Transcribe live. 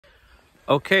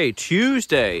Okay,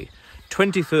 Tuesday,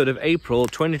 23rd of April,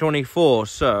 2024.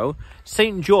 So,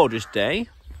 St. George's Day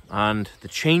and the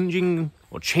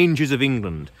changes of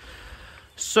England.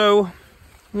 So,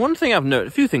 one thing a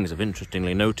few things I've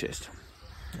interestingly noticed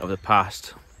over the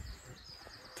past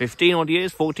 15 odd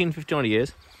years,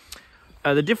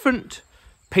 the different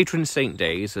patron saint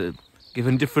days are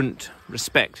given different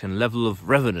respect and level of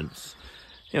reverence.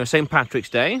 You know, St. Patrick's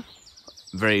Day,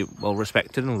 very well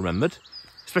respected and remembered,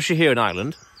 especially here in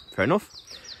Ireland, fair enough.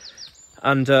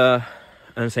 And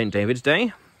St. David's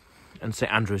Day and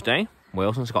St. Andrew's Day,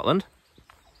 Wales and Scotland.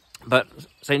 But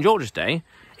St. George's Day,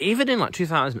 even in like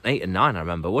 2008 and 9, I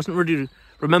remember, wasn't really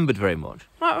remembered very much.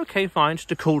 Like, okay, fine,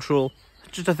 just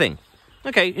a thing.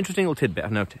 Okay, interesting little tidbit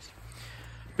I've noticed.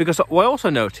 Because what I also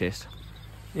noticed,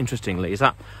 interestingly, is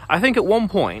that I think at one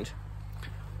point,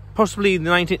 possibly the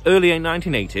early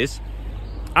 1980s,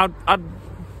 I'd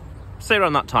say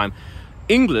around that time,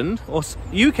 England, or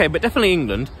UK, but definitely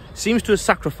England, seems to have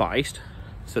sacrificed,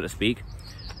 so to speak,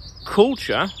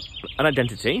 culture and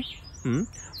identity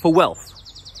for wealth,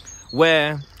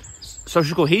 where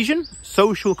social cohesion,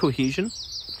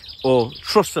 or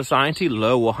trust society,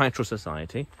 low or high trust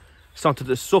society, started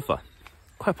to suffer,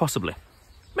 quite possibly.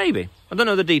 Maybe. I don't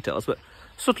know the details, but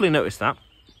subtly noticed that.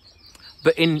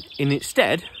 But in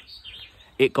instead,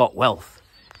 it got wealth.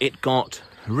 It got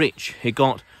rich. It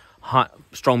got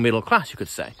strong middle class, you could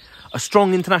say. A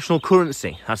strong international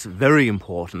currency. That's very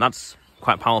important. That's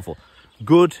quite powerful.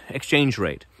 Good exchange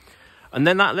rate. And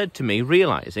then that led to me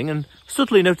realising and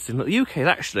subtly noticing that the UK is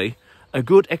actually a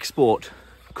good export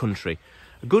country.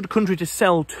 A good country to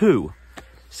sell to.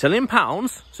 Selling in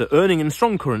pounds, so earning in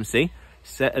strong currency,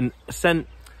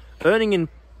 earning in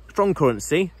strong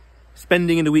currency,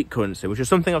 spending in a weak currency, which is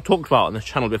something I've talked about on this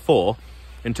channel before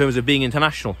in terms of being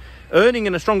international. Earning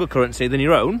in a stronger currency than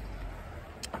your own,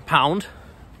 pound,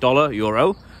 dollar,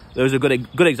 euro, those are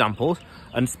good examples,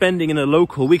 and spending in a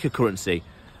local weaker currency.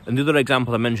 And the other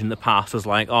example I mentioned in the past was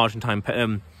like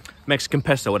Argentine, Mexican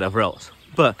peso, whatever else.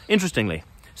 But interestingly,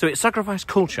 so it sacrificed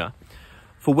culture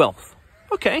for wealth.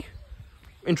 Okay,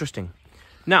 interesting.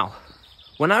 Now,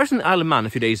 when I was in Isle of Man a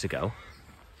few days ago,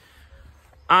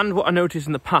 and what I noticed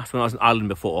in the past when I was in Ireland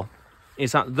before,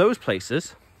 is that those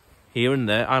places, here and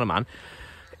there, Isle of Man,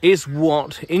 is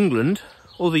what England,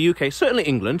 or the UK, certainly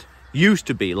England, used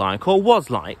to be like, or was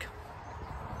like.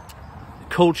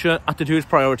 Culture, attitudes,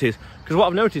 priorities. Because what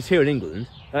I've noticed here in England,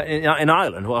 in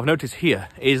Ireland, what I've noticed here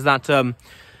is that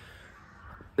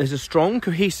there's a strong,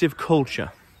 cohesive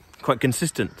culture, quite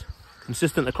consistent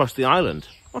across the island.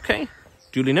 Okay,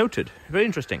 duly noted, very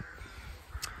interesting.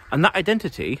 And that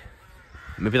identity,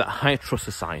 maybe that high trust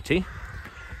society,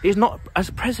 is not as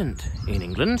present in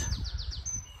England.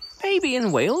 Maybe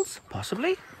in Wales,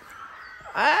 possibly.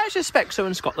 I suspect so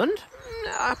in Scotland.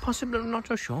 Possibly, I'm not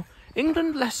so sure.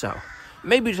 England, less so.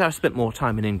 Maybe just I've spent more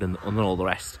time in England than all the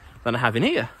rest than I have in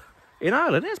here. In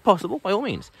Ireland, it's possible, by all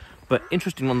means. But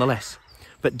interesting nonetheless.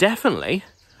 But definitely,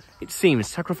 it seems,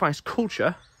 sacrifice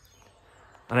culture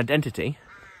and identity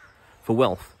for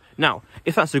wealth. Now,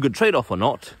 if that's a good trade-off or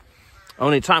not,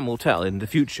 only time will tell in the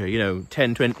future,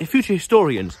 10, 20... Future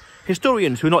historians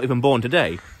who are not even born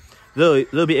today,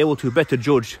 they'll be able to better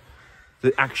judge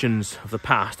the actions of the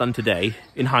past and today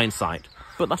in hindsight.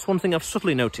 But that's one thing I've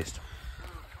subtly noticed.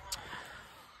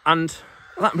 And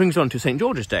that brings on to St.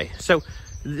 George's Day. So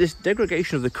this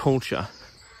degradation of the culture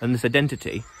and this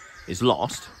identity is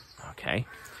lost. Okay.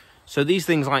 So these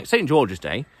things like St. George's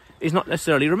Day is not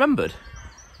necessarily remembered.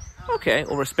 Okay,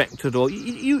 or respected, or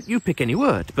you pick any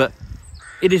word, but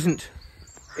it isn't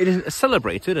as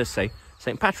celebrated as, say,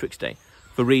 St. Patrick's Day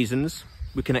for reasons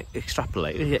we can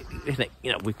extrapolate.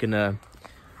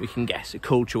 We can guess,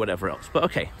 culture, whatever else. But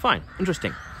okay, fine,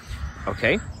 interesting.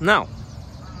 Okay, now,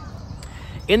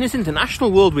 in this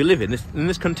international world we live in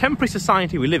this contemporary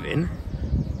society we live in,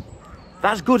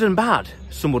 that's good and bad,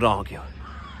 some would argue.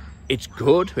 It's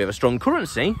good, we have a strong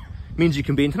currency, means you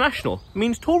can be international,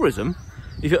 means tourism.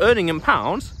 If you're earning in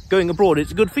pounds, going abroad,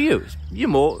 it's good for you. Your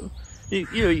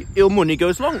money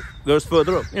goes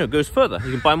further up, goes further.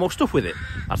 You can buy more stuff with it.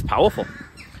 That's powerful.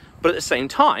 But at the same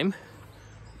time,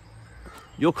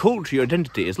 your culture, your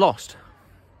identity is lost.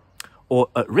 Or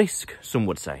at risk, some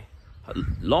would say.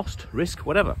 Lost, risk,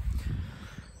 whatever.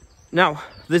 Now,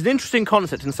 there's an interesting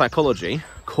concept in psychology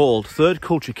called third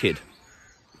culture kid.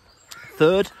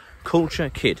 Third culture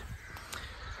kid.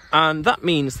 And that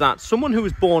means that someone who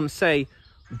was born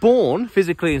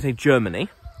physically in, say, Germany,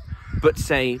 but,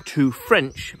 say, to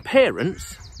French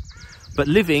parents, but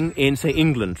living in, say,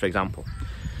 England, for example,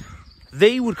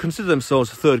 they would consider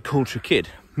themselves a third culture kid,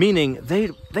 meaning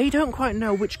they don't quite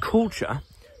know which culture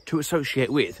to associate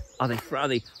with? Are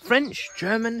they French,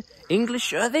 German,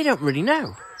 English? They don't really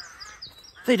know.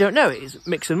 They don't know. It's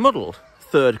mixed and muddled.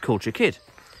 Third culture kid.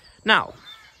 Now,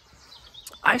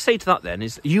 I say to that then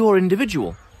is you are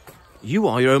individual. You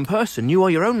are your own person. You are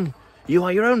your own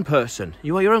person.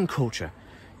 You are your own culture.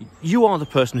 You are the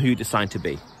person who you decide to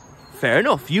be. Fair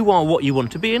enough. You are what you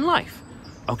want to be in life.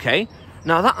 Okay?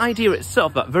 Now that idea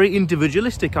itself, that very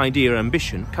individualistic idea or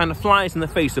ambition, kind of flies in the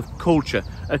face of culture,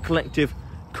 a collective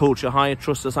culture, higher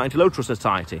trust society, low trust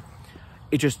society.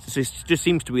 It just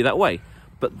seems to be that way.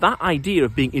 But that idea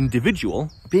of being an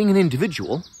individual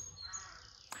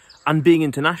and being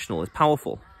international is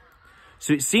powerful.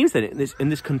 So it seems that in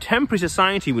this contemporary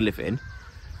society we live in,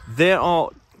 there are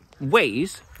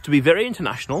ways to be very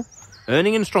international,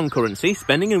 earning in strong currency,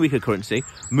 spending in weaker currency,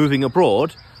 moving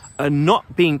abroad, and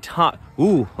not being tied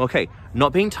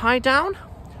down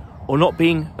or not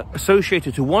being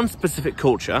associated to one specific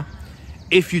culture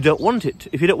if you don't want it,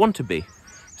 if you don't want to be.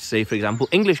 Say, for example,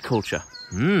 English culture.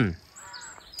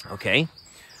 Okay.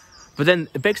 But then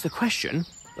it begs the question,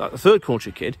 like the third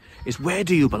culture kid, is where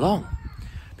do you belong?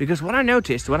 Because what I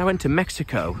noticed when I went to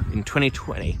Mexico in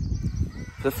 2020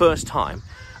 for the first time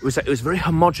was that it was very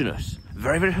homogenous,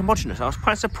 very, very homogenous. I was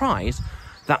quite surprised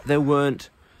that there weren't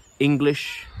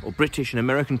English or British and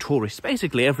American tourists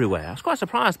basically everywhere. I was quite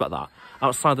surprised about that,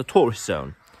 outside the tourist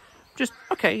zone. Just,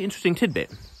 okay, interesting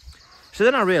tidbit. So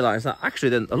then I realised that actually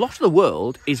then a lot of the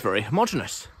world is very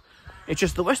homogenous. It's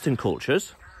just the Western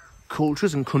cultures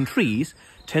and countries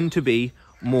tend to be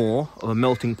more of a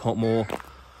melting pot, more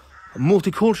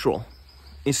multicultural.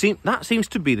 That seems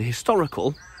to be the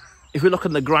historical, if we look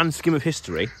at the grand scheme of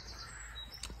history,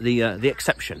 the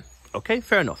exception. Okay,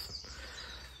 fair enough.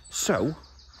 So,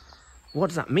 what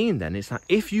does that mean then? Is that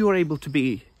if you are able to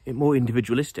be more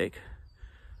individualistic,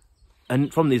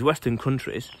 and from these Western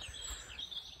countries,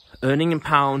 earning in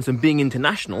pounds and being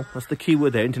international, that's the key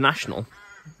word there, international,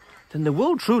 then the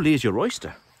world truly is your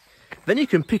oyster. Then you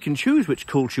can pick and choose which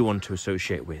culture you want to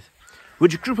associate with,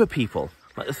 which group of people,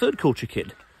 like the third culture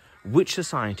kid, which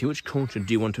society, which culture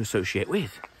do you want to associate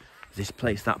with? This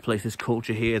place, that place, this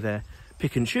culture here, there.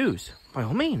 Pick and choose. By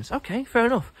all means. Okay, fair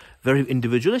enough. Very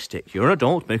individualistic. You're an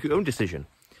adult, make your own decision.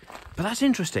 But that's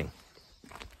interesting.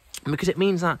 Because it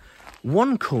means that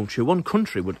one culture, one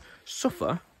country would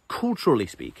suffer, culturally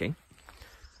speaking,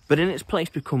 but in its place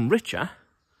become richer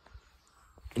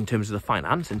in terms of the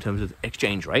finance, in terms of the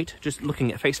exchange rate, just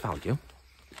looking at face value.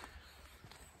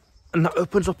 And that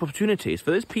opens up opportunities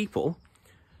for those people.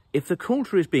 If the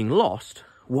culture is being lost,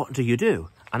 what do you do?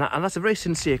 And that's a very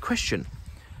sincere question.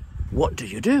 What do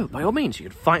you do? By all means, you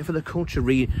could fight for the culture,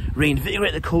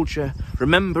 reinvigorate the culture,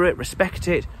 remember it, respect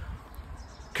it,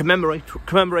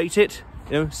 commemorate it.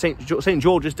 You know, St.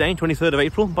 George's Day, 23rd of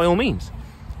April, by all means.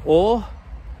 Or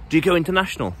do you go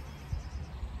international?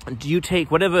 And do you take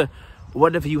whatever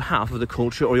you have of the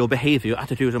culture or your behaviour, your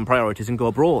attitudes and priorities and go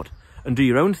abroad and do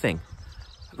your own thing?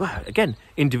 Well, again,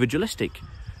 individualistic.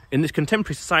 In this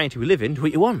contemporary society we live in, do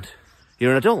what you want.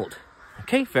 You're an adult.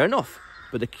 Okay, fair enough.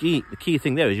 But the key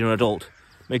thing there is you're an adult.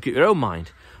 Make it your own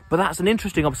mind. But that's an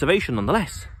interesting observation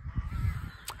nonetheless.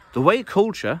 The way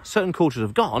certain cultures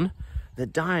have gone, they're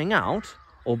dying out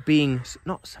or being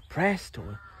not suppressed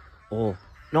or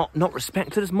not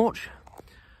respected as much.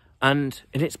 And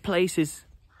in its place is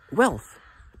wealth.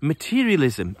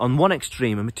 Materialism on one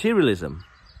extreme, and materialism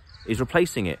is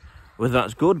replacing it. Whether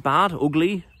that's good, bad,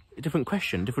 ugly, a different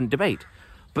question, different debate.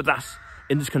 But that's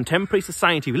in this contemporary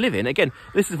society we live in. Again,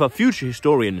 this is for future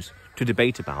historians to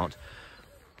debate about.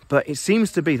 But it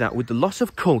seems to be that with the loss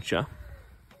of culture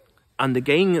and the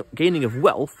gaining of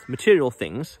wealth, material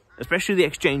things, especially the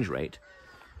exchange rate,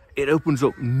 it opens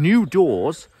up new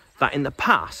doors that in the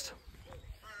past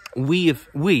we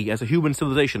as a human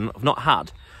civilization have not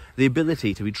had the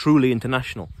ability to be truly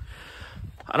international.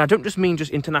 And I don't just mean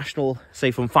just international,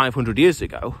 say from 500 years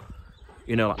ago,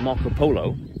 you know, like Marco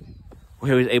Polo,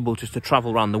 who was able just to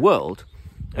travel around the world,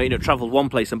 travel one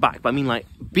place and back. But I mean like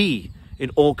be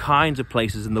in all kinds of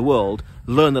places in the world,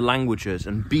 learn the languages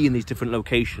and be in these different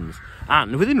locations.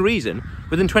 And within reason,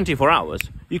 within 24 hours,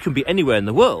 you can be anywhere in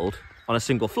the world on a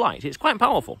single flight. It's quite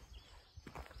powerful.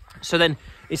 So then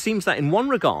it seems that in one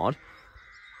regard,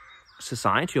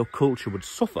 society or culture would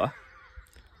suffer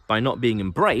by not being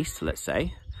embraced, let's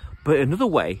say, but another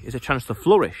way is a chance to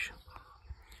flourish.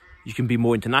 You can be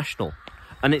more international.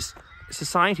 And it's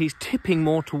societies tipping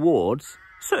more towards,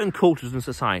 certain cultures and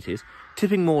societies,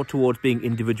 tipping more towards being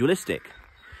individualistic.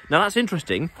 Now that's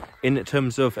interesting in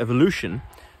terms of evolution,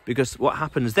 because what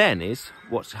happens then is,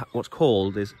 what's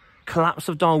called is collapse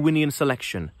of Darwinian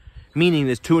selection, meaning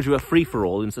there's too much of a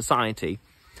free-for-all in society,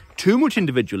 too much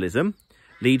individualism,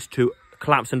 leads to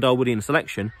collapse in Darwinian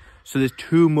selection. So there's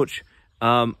too much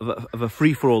of a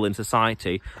free-for-all in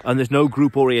society, and there's no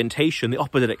group orientation, the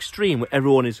opposite extreme, where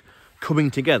everyone is coming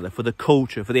together for the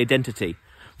culture, for the identity,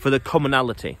 for the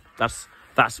commonality.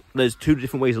 There's two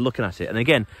different ways of looking at it. And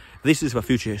again, this is for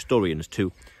future historians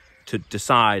to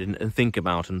decide and think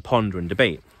about and ponder and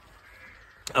debate.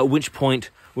 At which point,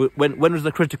 when was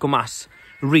the critical mass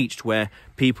reached where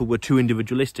people were too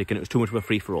individualistic and it was too much of a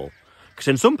free-for-all? Because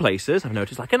in some places, I've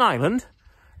noticed, like in Ireland,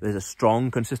 there's a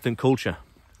strong, consistent culture.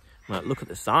 Like, look at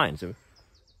the signs.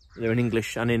 They're in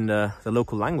English and in the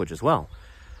local language as well.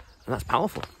 And that's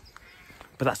powerful.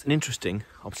 But that's an interesting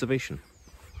observation.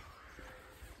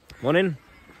 Morning.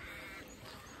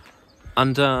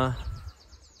 And, so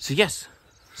yes.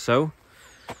 So,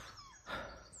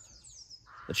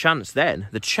 the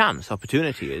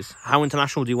opportunity is, how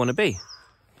international do you want to be?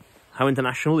 How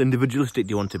international, individualistic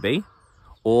do you want to be?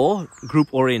 Or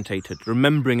group-orientated,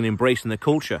 remembering and embracing the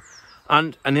culture?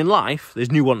 And in life,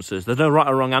 there's nuances. There's no right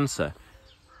or wrong answer.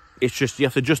 It's just you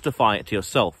have to justify it to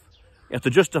yourself. You have to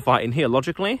justify it in here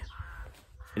logically,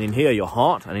 and in here your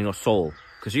heart and in your soul,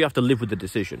 because you have to live with the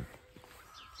decision.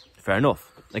 Fair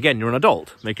enough. Again, you're an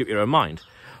adult. Make up your own mind.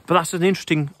 But that's an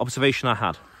interesting observation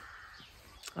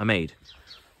I made.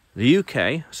 The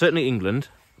UK, certainly England,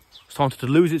 started to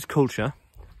lose its culture,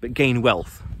 but gain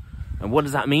wealth. And what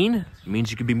does that mean? It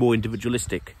means you can be more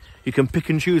individualistic. You can pick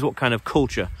and choose what kind of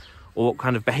culture or what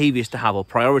kind of behaviours to have or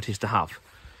priorities to have.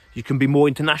 You can be more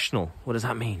international. What does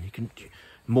that mean? You can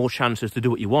more chances to do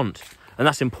what you want. And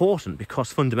that's important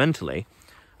because fundamentally,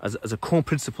 as a core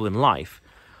principle in life,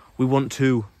 we want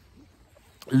to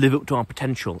live up to our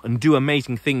potential and do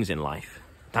amazing things in life.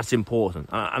 That's important.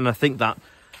 And I think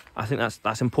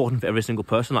that's important for every single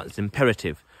person. Like, it's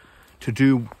imperative to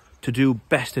do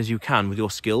best as you can with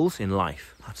your skills in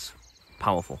life. That's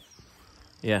powerful.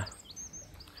 Yeah.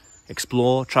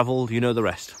 Explore, travel, you know the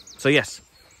rest. So yes.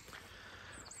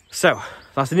 So,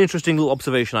 that's an interesting little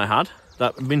observation I had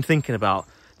that I've been thinking about.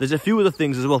 There's a few other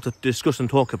things as well to discuss and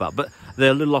talk about, but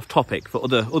they're a little off topic for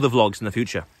other vlogs in the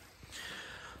future.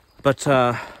 But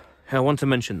I want to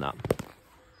mention that.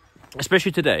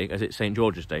 Especially today, as it's St.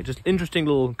 George's Day. Just interesting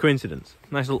little coincidence.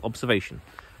 Nice little observation.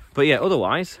 But yeah,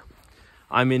 otherwise,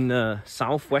 I'm in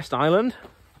Southwest Ireland.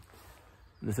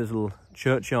 There's this little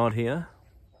churchyard here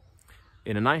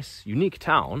in a nice, unique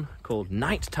town called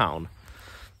Night Town.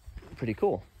 Pretty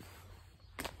cool.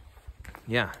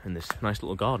 Yeah, and this nice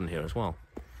little garden here as well,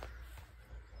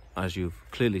 as you've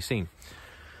clearly seen.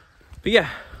 But yeah,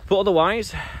 but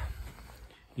otherwise,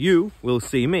 you will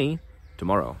see me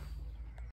tomorrow.